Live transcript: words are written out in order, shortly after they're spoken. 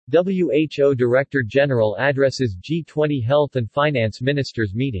WHO Director General addresses G20 Health and Finance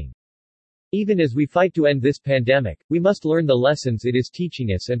Ministers meeting. Even as we fight to end this pandemic, we must learn the lessons it is teaching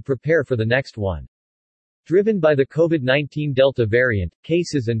us and prepare for the next one. Driven by the COVID-19 Delta variant,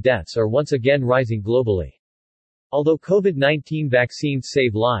 cases and deaths are once again rising globally. Although COVID-19 vaccines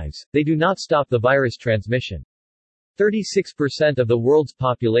save lives, they do not stop the virus transmission. 36% of the world's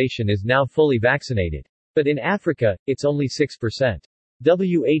population is now fully vaccinated. But in Africa, it's only 6%.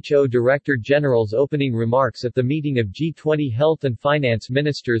 WHO Director General's opening remarks at the meeting of G20 Health and Finance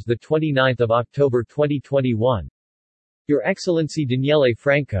Ministers 29 October 2021. Your Excellency Daniele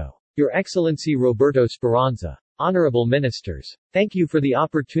Franco. Your Excellency Roberto Speranza. Honorable Ministers. Thank you for the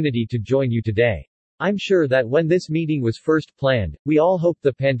opportunity to join you today. I'm sure that when this meeting was first planned, we all hoped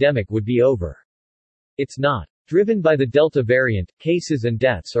the pandemic would be over. It's not. Driven by the Delta variant, cases and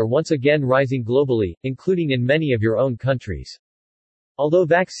deaths are once again rising globally, including in many of your own countries. Although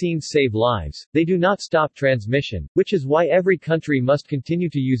vaccines save lives, they do not stop transmission, which is why every country must continue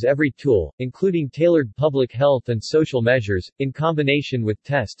to use every tool, including tailored public health and social measures, in combination with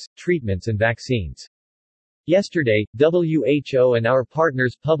tests, treatments and vaccines. Yesterday, WHO and our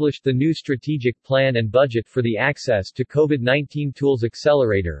partners published the new strategic plan and budget for the Access to COVID-19 Tools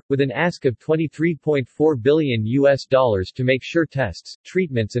Accelerator, with an ask of $23.4 billion to make sure tests,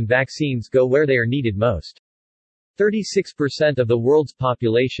 treatments and vaccines go where they are needed most. 36% of the world's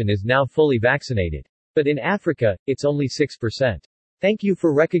population is now fully vaccinated. But in Africa, it's only 6%. Thank you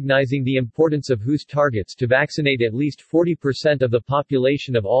for recognizing the importance of WHO's targets to vaccinate at least 40% of the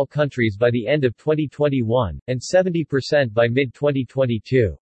population of all countries by the end of 2021, and 70% by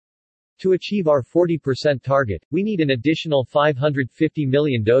mid-2022. To achieve our 40% target, we need an additional 550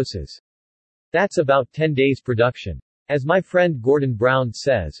 million doses. That's about 10 days production. As my friend Gordon Brown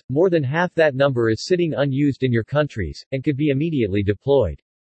says, more than half that number is sitting unused in your countries, and could be immediately deployed.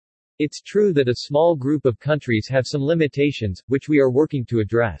 It's true that a small group of countries have some limitations, which we are working to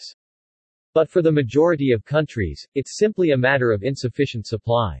address. But for the majority of countries, it's simply a matter of insufficient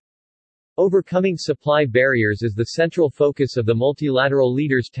supply. Overcoming supply barriers is the central focus of the Multilateral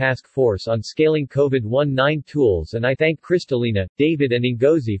Leaders Task Force on Scaling COVID-19 Tools, and I thank Kristalina, David and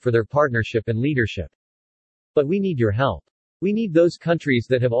Ngozi for their partnership and leadership. But we need your help. We need those countries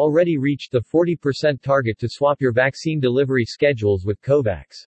that have already reached the 40% target to swap your vaccine delivery schedules with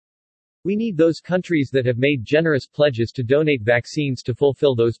COVAX. We need those countries that have made generous pledges to donate vaccines to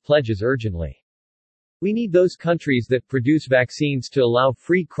fulfill those pledges urgently. We need those countries that produce vaccines to allow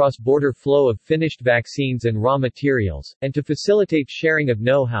free cross-border flow of finished vaccines and raw materials, and to facilitate sharing of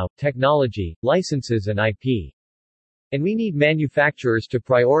know-how, technology, licenses and IP. And we need manufacturers to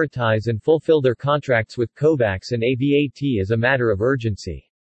prioritize and fulfill their contracts with COVAX and AVAT as a matter of urgency.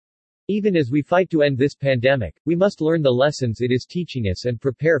 Even as we fight to end this pandemic, we must learn the lessons it is teaching us and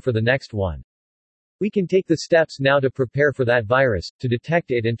prepare for the next one. We can take the steps now to prepare for that virus, to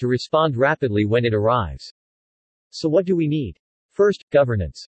detect it and to respond rapidly when it arrives. So what do we need? First,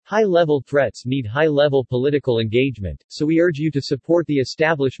 governance. High-level threats need high-level political engagement, so we urge you to support the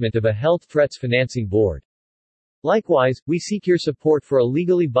establishment of a Health Threats Financing Board. Likewise, we seek your support for a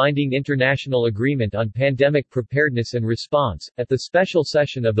legally binding international agreement on pandemic preparedness and response, at the special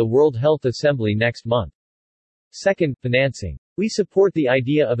session of the World Health Assembly next month. Second, financing. We support the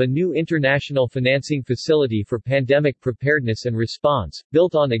idea of a new international financing facility for pandemic preparedness and response,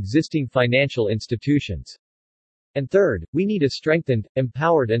 built on existing financial institutions. And third, we need a strengthened,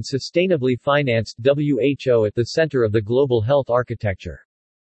 empowered and sustainably financed WHO at the center of the global health architecture.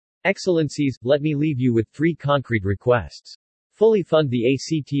 Excellencies, let me leave you with 3 concrete requests. Fully fund the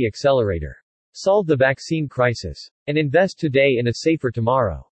ACT Accelerator. Solve the vaccine crisis. And invest today in a safer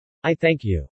tomorrow. I thank you.